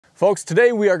Folks,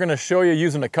 today we are going to show you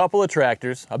using a couple of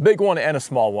tractors, a big one and a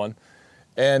small one.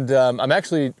 And I'm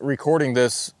actually recording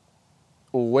this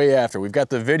way after. We've got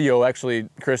the video, actually,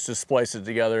 Chris just spliced it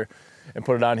together and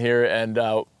put it on here. And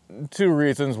two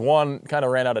reasons. One, kind of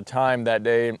ran out of time that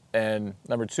day. And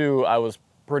number two, I was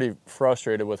pretty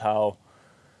frustrated with how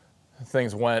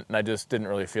things went and I just didn't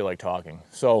really feel like talking.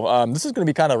 So this is going to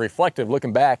be kind of reflective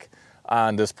looking back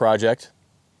on this project.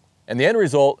 And the end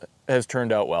result has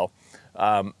turned out well.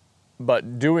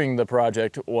 But doing the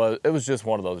project it was just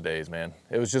one of those days, man.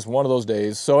 It was just one of those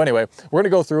days. So anyway, we're gonna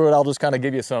go through it. I'll just kind of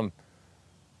give you some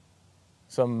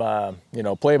you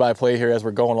know, play-by-play here as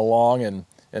we're going along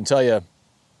and tell you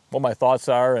what my thoughts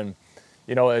are. And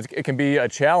you know, it can be a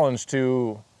challenge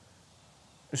to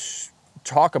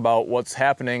talk about what's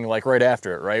happening like right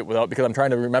after it, right? Because I'm trying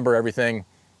to remember everything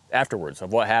afterwards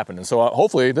of what happened. And so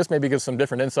hopefully this maybe gives some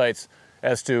different insights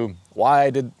as to why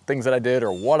I did things that I did,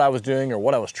 or what I was doing, or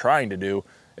what I was trying to do,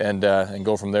 and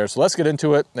go from there. So let's get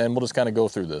into it, and we'll just kind of go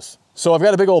through this. So I've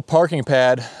got a big old parking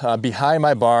pad behind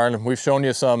my barn. We've shown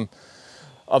you some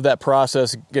of that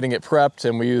process, getting it prepped,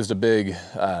 and we used a big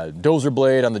dozer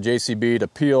blade on the JCB to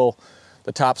peel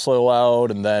the topsoil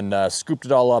out, and then scooped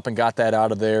it all up and got that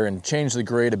out of there and changed the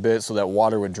grade a bit so that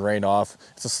water would drain off.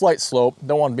 It's a slight slope.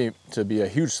 Don't want it to be a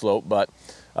huge slope, but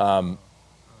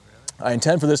I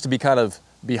intend for this to be kind of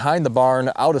behind the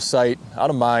barn, out of sight, out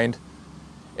of mind,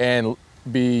 and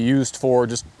be used for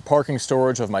just parking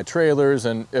storage of my trailers,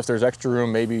 and if there's extra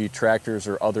room, maybe tractors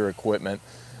or other equipment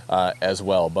as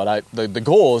well. But the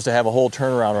goal is to have a whole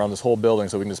turnaround around this whole building,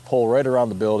 so we can just pull right around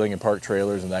the building and park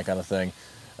trailers and that kind of thing,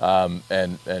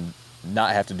 and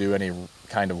not have to do any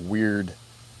kind of weird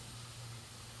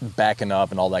backing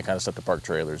up and all that kind of stuff to park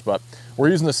trailers. But we're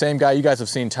using the same guy. You guys have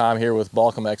seen Tom here with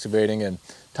Balcom Excavating, and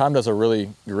Tom does a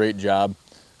really great job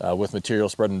with material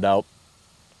spreading it out.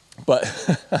 But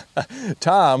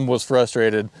Tom was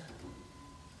frustrated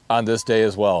on this day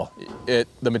as well.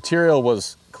 The material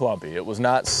was clumpy. It was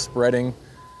not spreading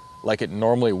like it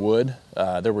normally would.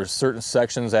 There were certain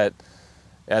sections at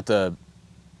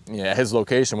his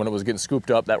location when it was getting scooped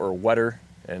up that were wetter,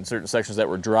 and certain sections that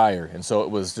were drier. And so it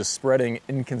was just spreading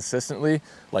inconsistently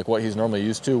like what he's normally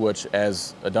used to, which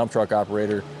as a dump truck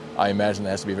operator, I imagine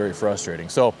that has to be very frustrating.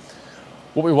 So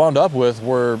what we wound up with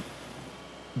were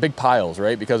big piles,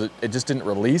 right? Because it just didn't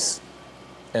release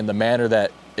in the manner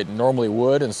that it normally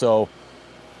would. And so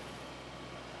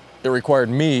it required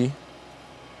me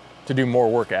to do more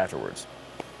work afterwards.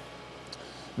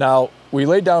 Now, we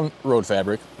laid down road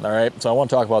fabric, all right? So I want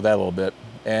to talk about that a little bit.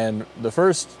 And the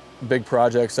first big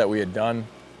projects that we had done,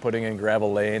 putting in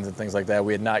gravel lanes and things like that,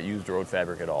 we had not used road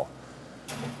fabric at all.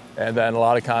 And then a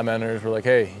lot of commenters were like,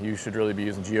 hey, you should really be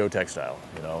using geotextile,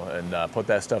 you know, and put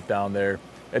that stuff down there.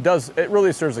 It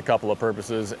really serves a couple of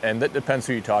purposes, and that depends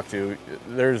who you talk to.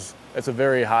 It's a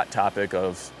very hot topic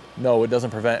of, no, it doesn't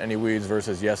prevent any weeds,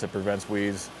 versus yes, it prevents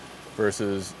weeds,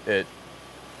 versus it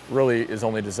really is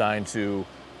only designed to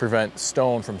prevent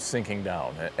stone from sinking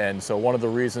down. And so one of the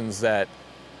reasons that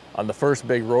on the first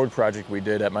big road project we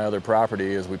did at my other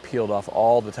property is we peeled off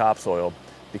all the topsoil,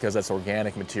 because that's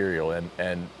organic material,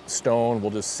 and stone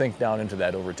will just sink down into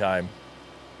that over time.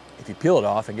 If you peel it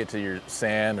off and get to your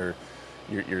sand or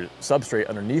your substrate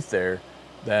underneath there,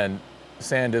 then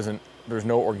sand there's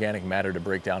no organic matter to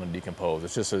break down and decompose.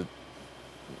 It's just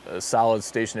a solid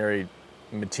stationary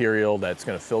material that's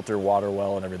going to filter water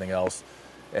well and everything else,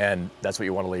 and that's what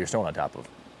you want to lay your stone on top of.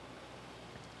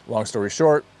 Long story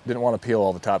short, didn't want to peel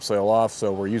all the topsoil off,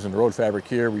 so we're using road fabric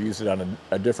here. We used it on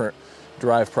a different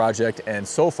drive project, and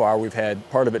so far we've had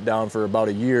part of it down for about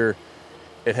a year.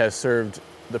 It has served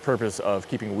the purpose of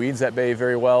keeping weeds at bay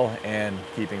very well and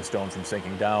keeping stone from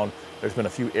sinking down. There's been a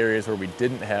few areas where we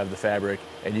didn't have the fabric,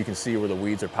 and you can see where the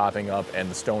weeds are popping up and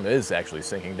the stone is actually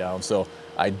sinking down. So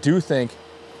I do think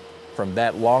from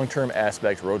that long-term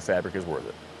aspect, road fabric is worth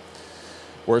it.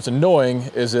 Where it's annoying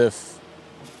is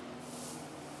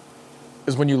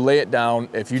when you lay it down,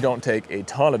 if you don't take a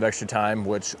ton of extra time,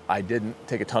 which I didn't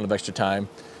take a ton of extra time,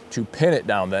 to pin it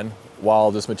down then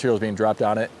while this material is being dropped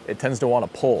on it, it tends to want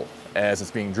to pull as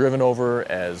it's being driven over,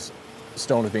 as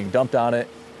stone is being dumped on it,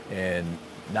 and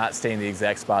not staying in the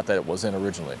exact spot that it was in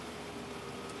originally.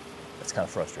 That's kind of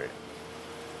frustrating.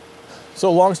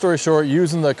 So long story short,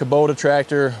 using the Kubota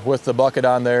tractor with the bucket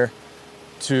on there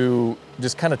to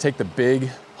just kind of take the big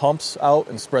humps out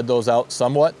and spread those out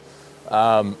somewhat.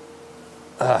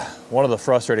 One of the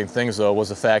frustrating things though was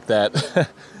the fact that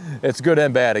it's good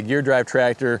and bad. A gear drive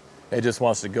tractor, it just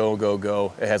wants to go, go,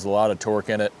 go. It has a lot of torque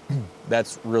in it.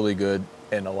 That's really good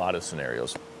in a lot of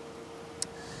scenarios.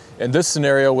 In this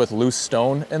scenario with loose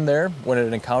stone in there, when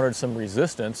it encountered some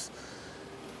resistance,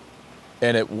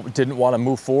 and it didn't want to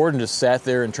move forward and just sat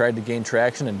there and tried to gain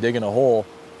traction and dig in a hole,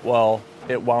 well,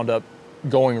 it wound up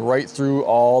going right through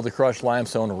all the crushed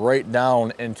limestone right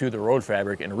down into the road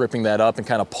fabric and ripping that up and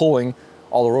kind of pulling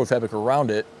all the road fabric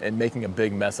around it and making a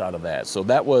big mess out of that. So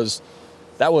that was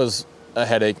a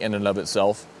headache in and of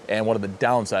itself. And one of the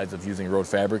downsides of using road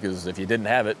fabric is if you didn't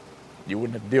have it, you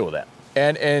wouldn't have to deal with that.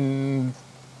 And in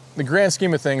the grand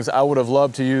scheme of things, I would have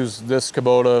loved to use this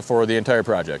Kubota for the entire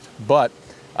project, but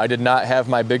I did not have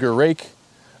my bigger rake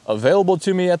available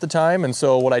to me at the time. And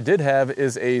so what I did have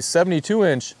is a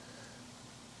 72-inch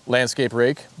landscape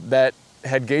rake that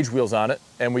had gauge wheels on it.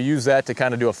 And we used that to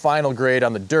kind of do a final grade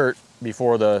on the dirt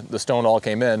before the stone all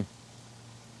came in.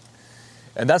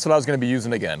 And that's what I was going to be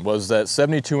using again, was that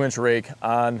 72-inch rake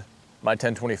on my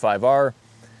 1025R.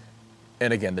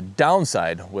 And again, the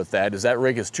downside with that is that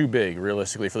rake is too big,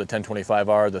 realistically, for the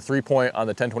 1025R. The 3-point on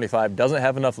the 1025 doesn't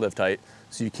have enough lift height,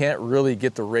 so you can't really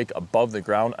get the rake above the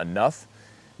ground enough.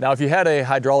 Now, if you had a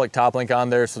hydraulic top link on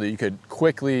there so that you could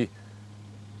quickly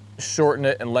shorten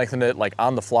it and lengthen it like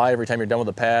on the fly every time you're done with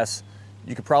the pass,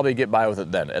 you could probably get by with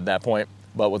it then at that point.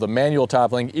 But with a manual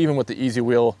top link, even with the easy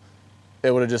wheel,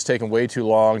 it would have just taken way too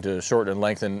long to shorten and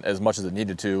lengthen as much as it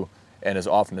needed to and as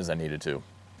often as I needed to.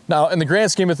 Now, in the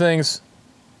grand scheme of things,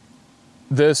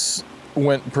 this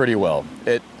went pretty well.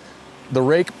 The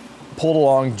rake pulled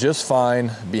along just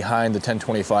fine behind the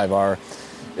 1025R.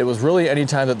 It was really any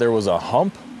time that there was a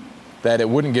hump that it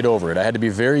wouldn't get over it. I had to be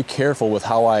very careful with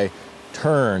how I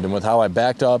turned and with how I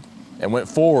backed up and went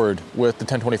forward with the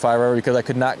 1025R because I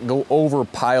could not go over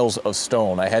piles of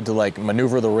stone. I had to like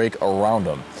maneuver the rake around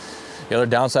them. The other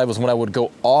downside was when I would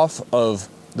go off of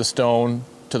the stone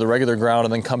to the regular ground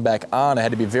and then come back on, I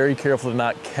had to be very careful to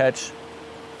not catch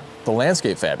the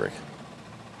landscape fabric.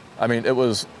 I mean, it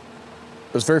was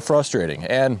very frustrating.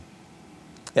 And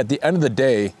at the end of the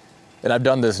day, and I've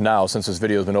done this now since this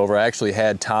video has been over, I actually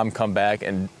had Tom come back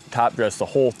and top dress the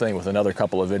whole thing with another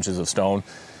couple of inches of stone.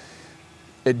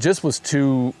 It just was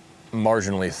too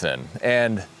marginally thin.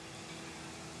 And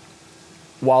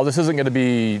while this isn't going to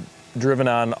be driven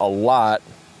on a lot,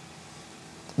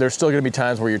 there's still going to be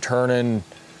times where you're turning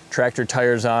tractor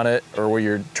tires on it or where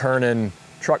you're turning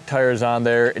truck tires on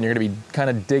there and you're going to be kind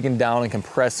of digging down and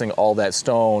compressing all that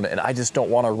stone, and I just don't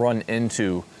want to run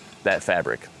into that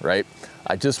fabric, right?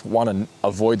 I just want to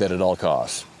avoid that at all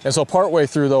costs. And so partway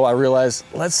through though, I realized,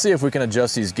 let's see if we can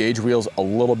adjust these gauge wheels a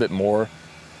little bit more.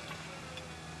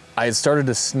 I had started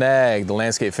to snag the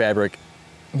landscape fabric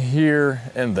here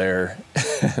and there,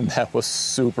 and that was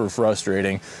super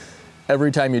frustrating.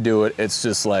 Every time you do it, it's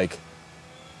just like,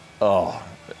 oh,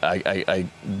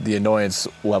 the annoyance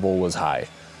level was high.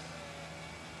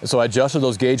 And so I adjusted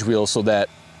those gauge wheels so that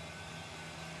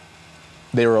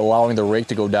they were allowing the rake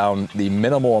to go down the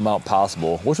minimal amount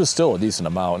possible, which was still a decent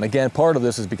amount. And again, part of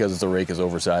this is because the rake is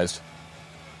oversized.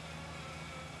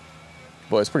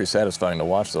 Boy, it's pretty satisfying to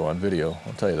watch though on video,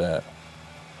 I'll tell you that.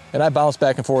 And I bounced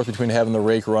back and forth between having the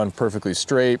rake run perfectly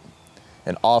straight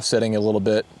and offsetting a little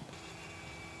bit.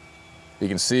 You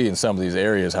can see in some of these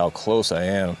areas how close I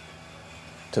am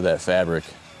to that fabric,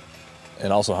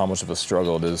 and also how much of a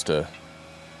struggle it is to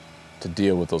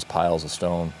deal with those piles of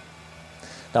stone.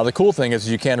 Now the cool thing is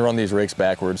you can run these rakes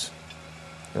backwards,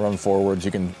 run forwards,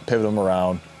 you can pivot them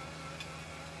around.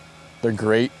 They're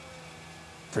great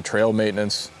for trail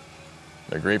maintenance.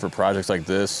 They're great for projects like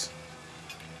this.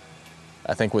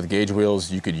 I think with gauge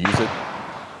wheels, you could use it.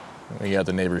 You got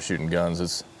the neighbors shooting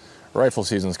guns. Rifle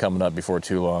season's coming up before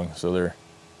too long, so they're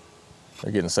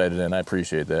getting sighted in. I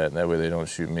appreciate that. That way they don't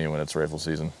shoot me when it's rifle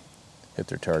season. Hit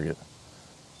their target.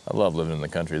 I love living in the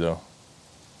country though.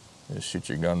 You just shoot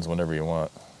your guns whenever you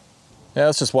want. Yeah,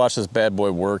 let's just watch this bad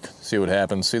boy work, see what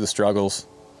happens, see the struggles,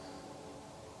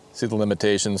 see the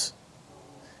limitations.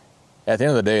 At the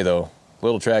end of the day though,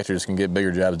 little tractors can get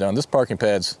bigger jobs done. This parking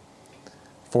pad's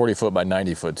 40 foot by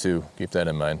 90 foot too. Keep that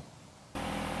in mind.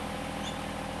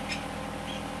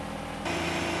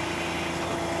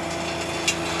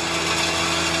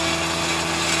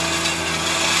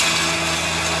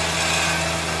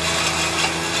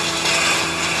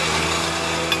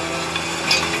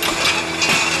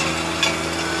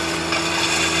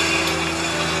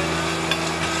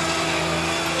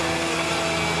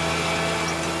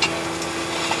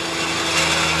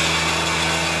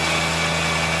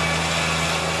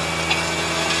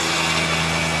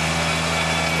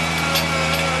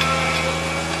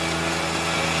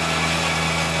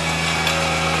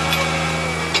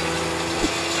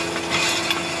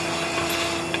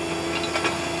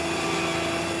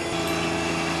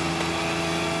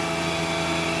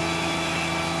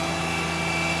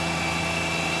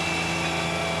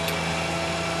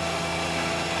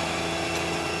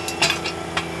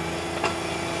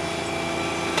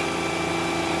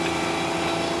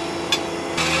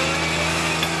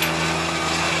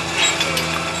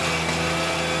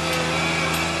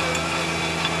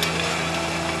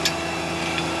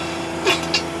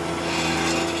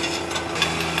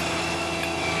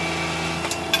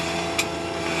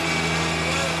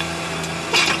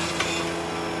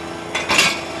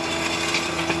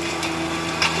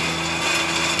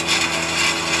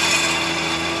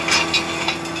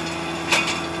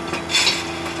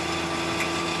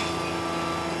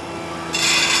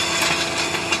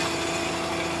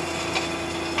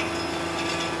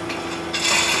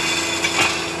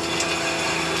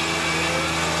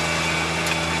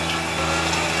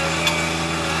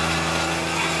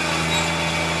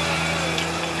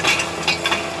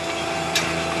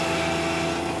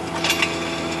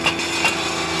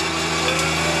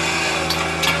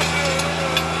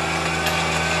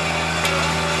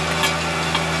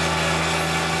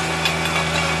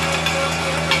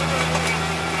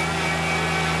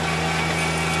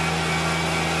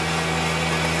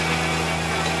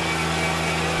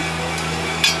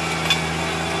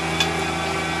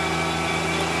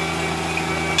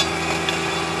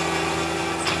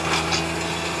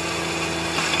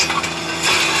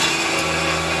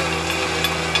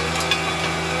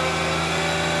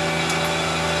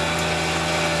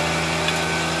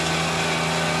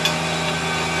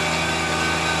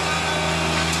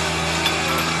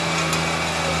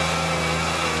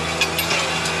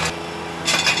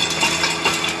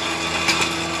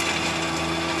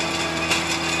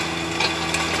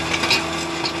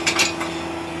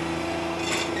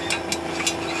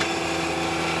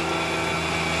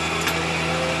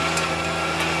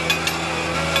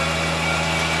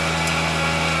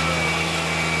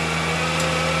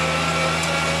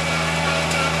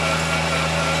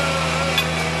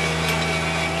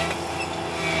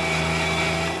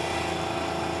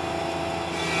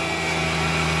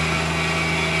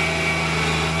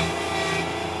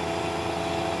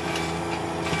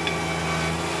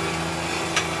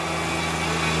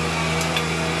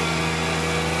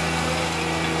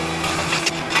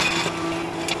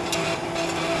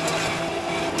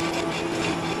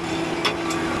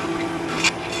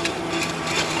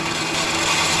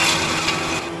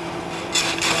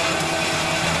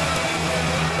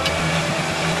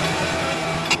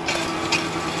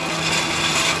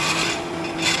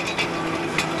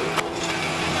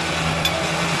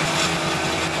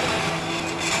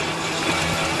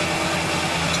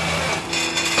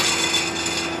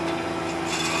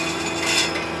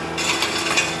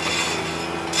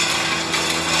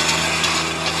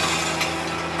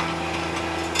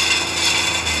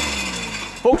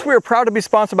 Folks, we are proud to be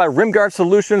sponsored by Rimguard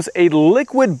Solutions, a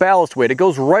liquid ballast weight. It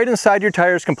goes right inside your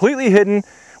tires, completely hidden.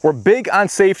 We're big on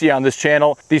safety on this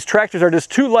channel. These tractors are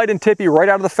just too light and tippy right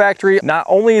out of the factory. Not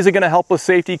only is it going to help with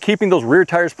safety, keeping those rear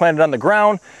tires planted on the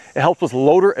ground, it helps with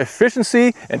loader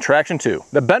efficiency and traction too.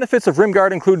 The benefits of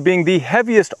Rimguard include being the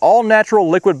heaviest all-natural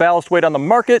liquid ballast weight on the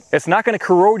market. It's not going to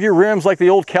corrode your rims like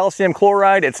the old calcium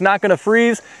chloride. It's not going to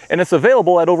freeze, and it's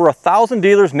available at over 1,000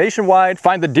 dealers nationwide.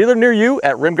 Find the dealer near you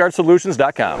at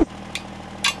rimguardsolutions.com.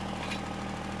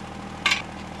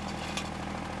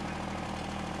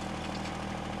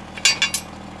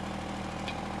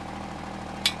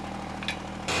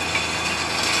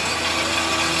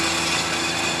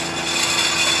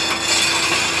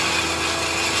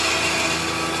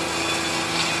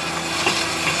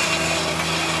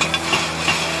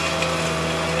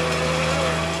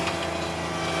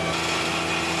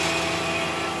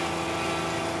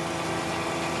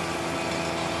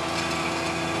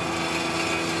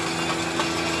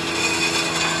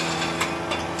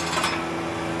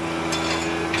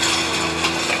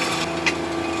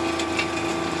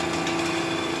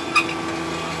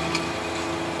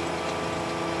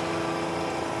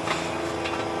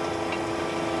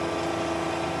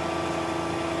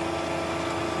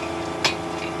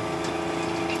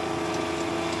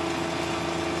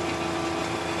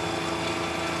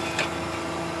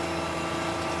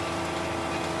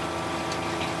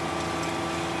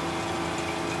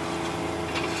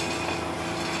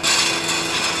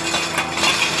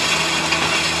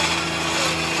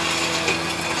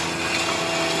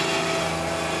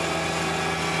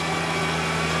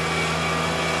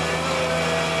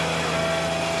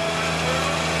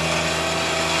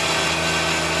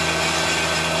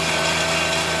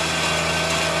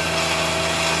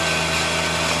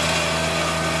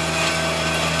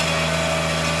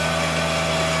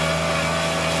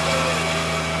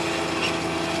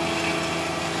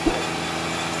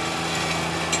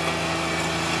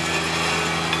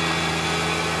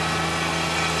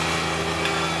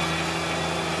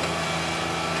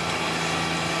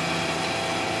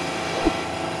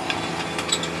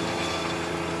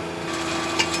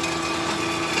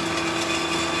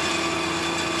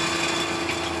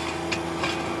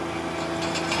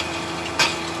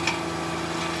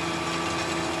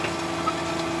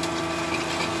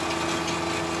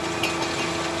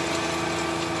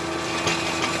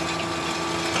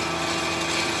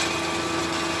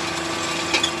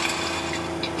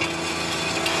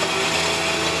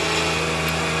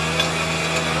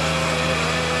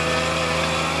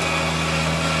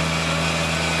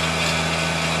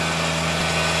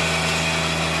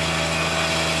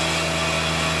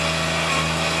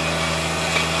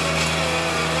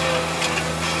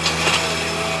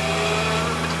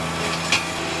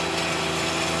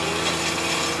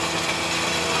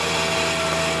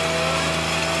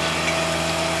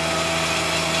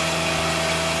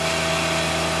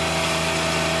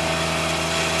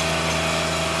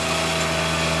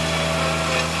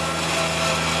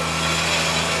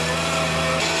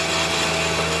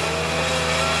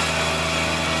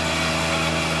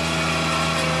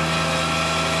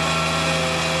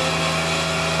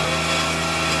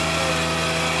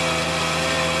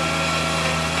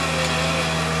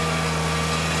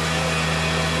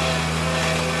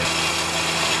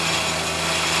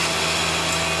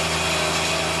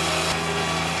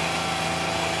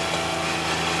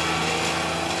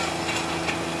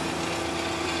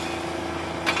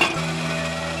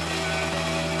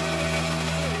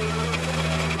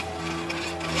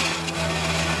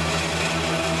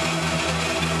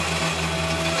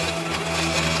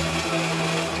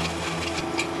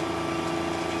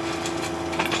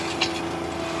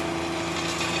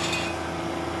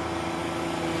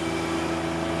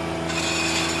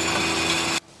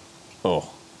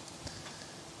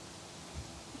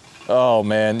 Oh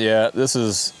man, yeah,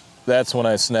 that's when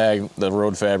I snagged the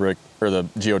road fabric or the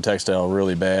geotextile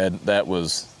really bad. That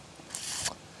was,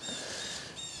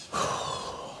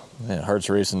 man, heart's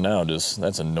racing now,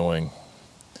 that's annoying.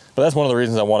 But that's one of the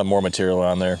reasons I wanted more material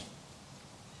on there.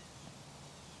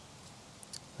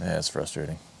 Yeah, it's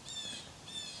frustrating.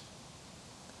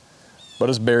 But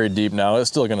it's buried deep now. It's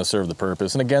still gonna serve the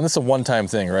purpose. And again, this is a one-time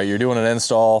thing, right? You're doing an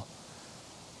install,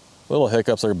 little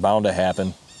hiccups are bound to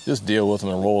happen. Just deal with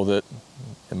them and roll with it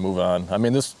and move on. I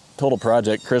mean, this total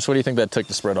project, Chris, what do you think that took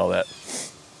to spread all that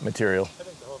material? I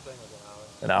think the whole thing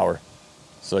was an hour.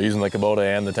 So using the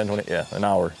Kubota and the 1020, yeah, an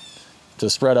hour. To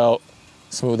spread out,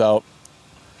 smooth out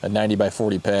a 90 by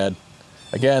 40 pad.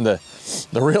 Again, the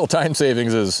real time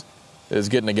savings is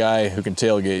getting a guy who can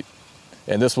tailgate.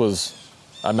 And this was,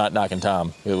 I'm not knocking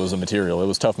Tom, it was a material. It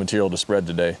was tough material to spread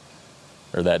today,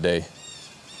 or that day.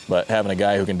 but having a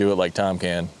guy who can do it like Tom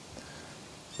can,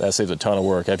 that saves a ton of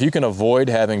work. If you can avoid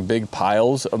having big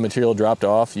piles of material dropped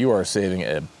off, you are saving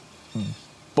a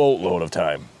boatload of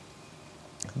time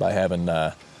by having,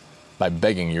 by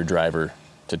begging your driver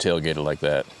to tailgate it like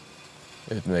that.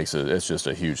 It's just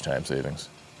a huge time savings.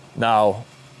 Now,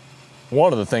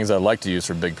 one of the things I like to use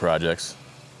for big projects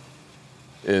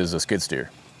is a skid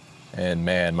steer. And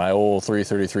man, my old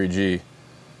 333G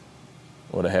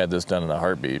would have had this done in a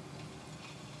heartbeat.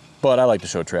 But I like to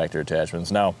show tractor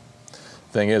attachments. Now,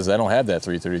 thing is, I don't have that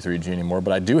 333G anymore,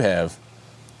 but I do have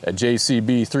a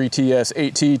JCB 3TS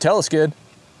 8T teleskid,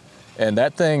 and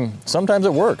that thing, sometimes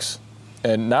it works.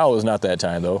 And now is not that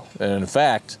time though. And in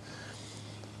fact,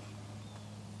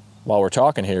 while we're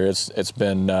talking here, it's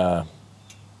been,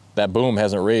 that boom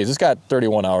hasn't raised. It's got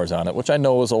 31 hours on it, which I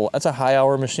know is that's a high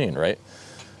hour machine, right?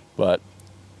 But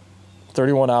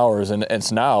 31 hours, and it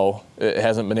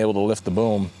hasn't been able to lift the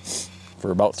boom for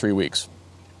about 3 weeks.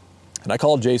 And I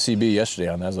called JCB yesterday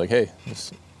on that. I was like, hey,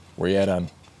 where you at on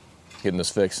getting this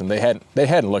fixed? And they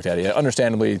hadn't looked at it yet.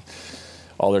 Understandably,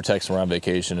 all their techs were on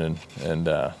vacation and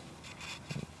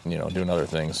you know, doing other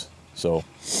things. So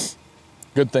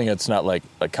good thing it's not like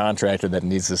a contractor that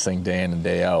needs this thing day in and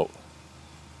day out.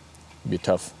 It'd be a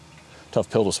tough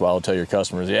pill to swallow. Tell your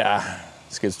customers, yeah,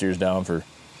 skid steer's down for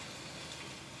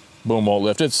boom won't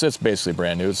lift. It's basically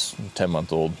brand new. It's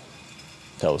 10-month-old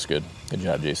teleskid. Good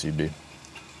job, JCB.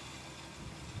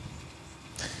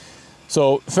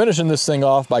 So finishing this thing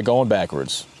off by going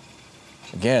backwards.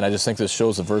 Again, I just think this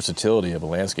shows the versatility of a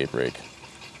landscape rake.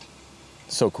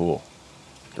 So cool.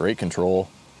 Great control.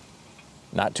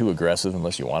 Not too aggressive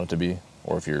unless you want it to be,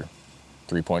 or if your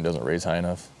 3-point doesn't raise high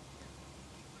enough.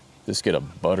 Just get a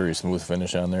buttery smooth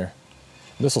finish on there.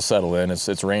 This will settle in.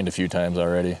 It's rained a few times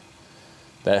already.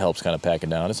 That helps kind of pack it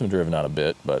down. It's been driven out a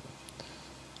bit, but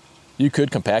you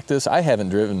could compact this. I haven't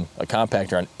driven a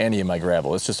compactor on any of my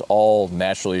gravel. It's just all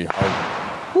naturally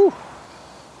hard. Whew.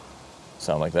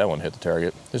 Sound like that one hit the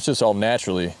target. It's just all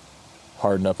naturally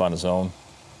hardened up on its own.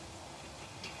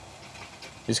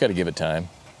 You just got to give it time.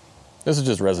 This is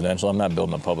just residential. I'm not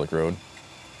building a public road.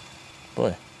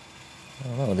 Boy, I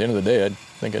don't know. At the end of the day, I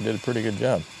think I did a pretty good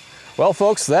job. Well,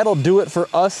 folks, that'll do it for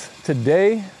us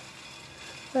today.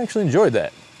 I actually enjoyed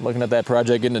that. Looking at that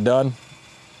project, getting it done.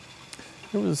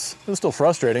 It was still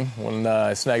frustrating when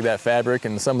I snagged that fabric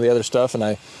and some of the other stuff, and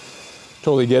I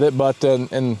totally get it. But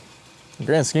in the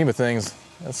grand scheme of things,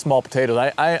 that's small potatoes.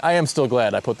 I am still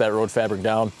glad I put that road fabric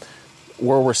down.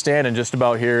 Where we're standing just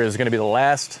about here is going to be the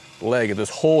last leg of this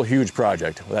whole huge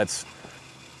project. That's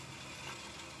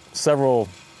several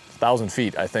thousand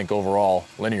feet, I think, overall,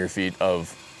 linear feet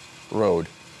of road,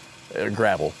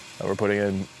 gravel that we're putting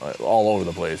in all over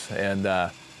the place. And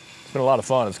it's been a lot of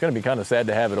fun. It's going to be kind of sad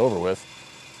to have it over with.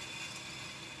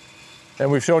 And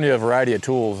we've shown you a variety of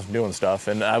tools doing stuff.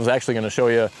 And I was actually going to show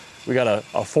you, we got a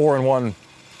 4-in-1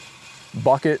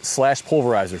 bucket /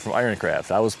 pulverizer from Ironcraft.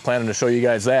 I was planning to show you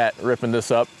guys that, ripping this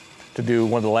up to do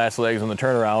one of the last legs on the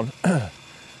turnaround.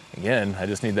 Again, I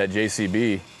just need that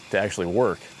JCB to actually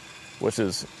work, which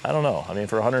is, I don't know. I mean,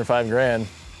 for 105 grand,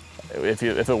 if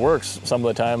it works some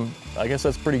of the time, I guess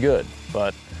that's pretty good.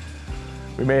 But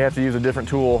we may have to use a different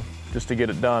tool just to get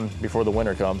it done before the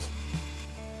winter comes.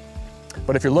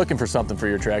 But if you're looking for something for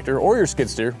your tractor or your skid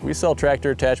steer, we sell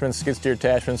tractor attachments, skid steer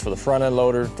attachments for the front end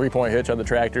loader, 3-point hitch on the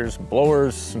tractors,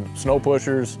 blowers, snow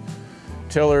pushers,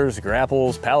 tillers,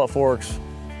 grapples, pallet forks,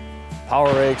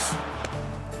 power rakes.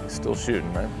 He's still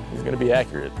shooting, right? He's gonna be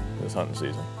accurate this hunting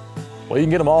season. Well, you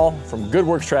can get them all from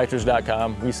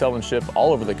goodworkstractors.com. We sell and ship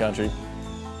all over the country,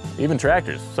 even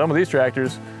tractors. Some of these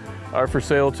tractors are for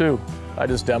sale too. I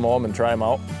just demo them and try them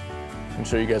out and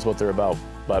show you guys what they're about.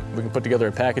 But we can put together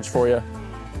a package for you.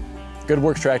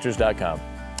 goodworkstractors.com.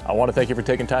 I want to thank you for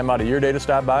taking time out of your day to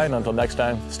stop by, and until next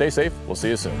time, stay safe. We'll see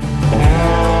you soon.